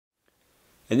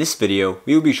In this video,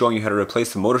 we will be showing you how to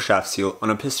replace the motor shaft seal on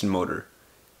a piston motor.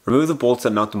 Remove the bolts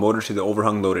that mount the motor to the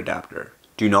overhung load adapter.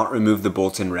 Do not remove the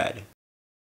bolts in red.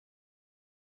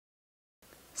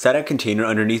 Set a container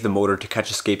underneath the motor to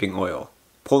catch escaping oil.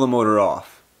 Pull the motor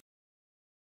off.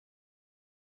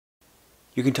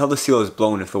 You can tell the seal is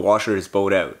blown if the washer is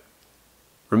bowed out.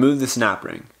 Remove the snap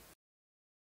ring.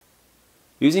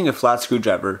 Using a flat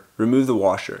screwdriver, remove the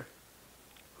washer.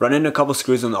 Run in a couple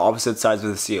screws on the opposite sides of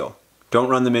the seal. Don't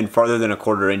run them in farther than a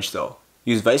 1/4 inch though.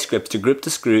 Use vice grips to grip the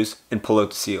screws and pull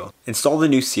out the seal. Install the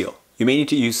new seal. You may need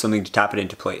to use something to tap it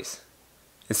into place.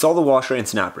 Install the washer and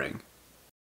snap ring.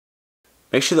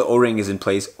 Make sure the O-ring is in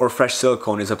place or fresh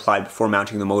silicone is applied before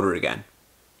mounting the motor again.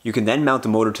 You can then mount the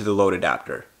motor to the load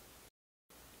adapter.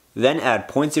 Then add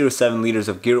 0.07 liters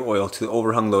of gear oil to the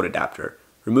overhung load adapter.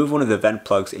 Remove one of the vent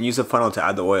plugs and use a funnel to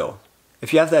add the oil.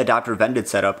 If you have the adapter vented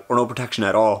setup or no protection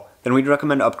at all, then we'd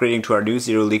recommend upgrading to our new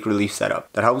zero leak relief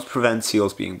setup that helps prevent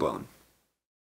seals being blown.